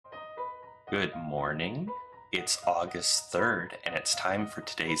Good morning. It's August 3rd, and it's time for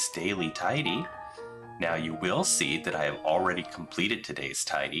today's Daily Tidy. Now, you will see that I have already completed today's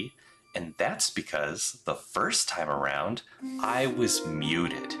tidy, and that's because the first time around, I was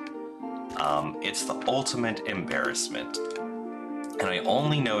muted. It's the ultimate embarrassment. And I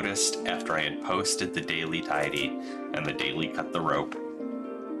only noticed after I had posted the Daily Tidy and the Daily Cut the Rope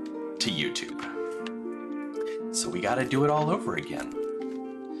to YouTube. So we gotta do it all over again.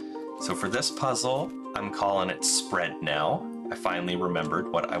 So for this puzzle, I'm calling it Spread Now. I finally remembered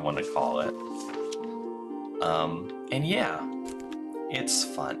what I want to call it. And yeah, it's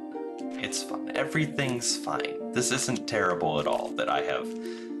fun. It's fun. Everything's fine. This isn't terrible at all that I have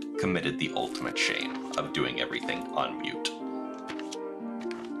committed the ultimate shame of doing everything on mute.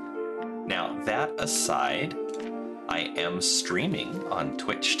 Now, that aside, I am streaming on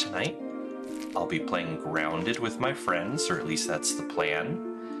Twitch tonight. I'll be playing Grounded with my friends, or at least that's the plan.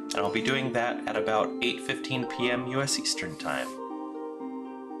 And I'll be doing that at about 8:15 p.m. US Eastern Time.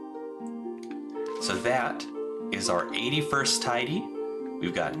 So that is our 81st tidy.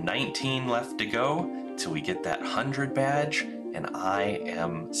 We've got 19 left to go till we get that 100 badge, and I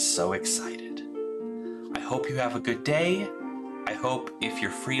am so excited. I hope you have a good day. I hope if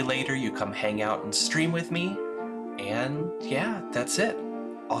you're free later, you come hang out and stream with me. And yeah, that's it.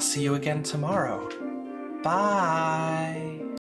 I'll see you again tomorrow. Bye!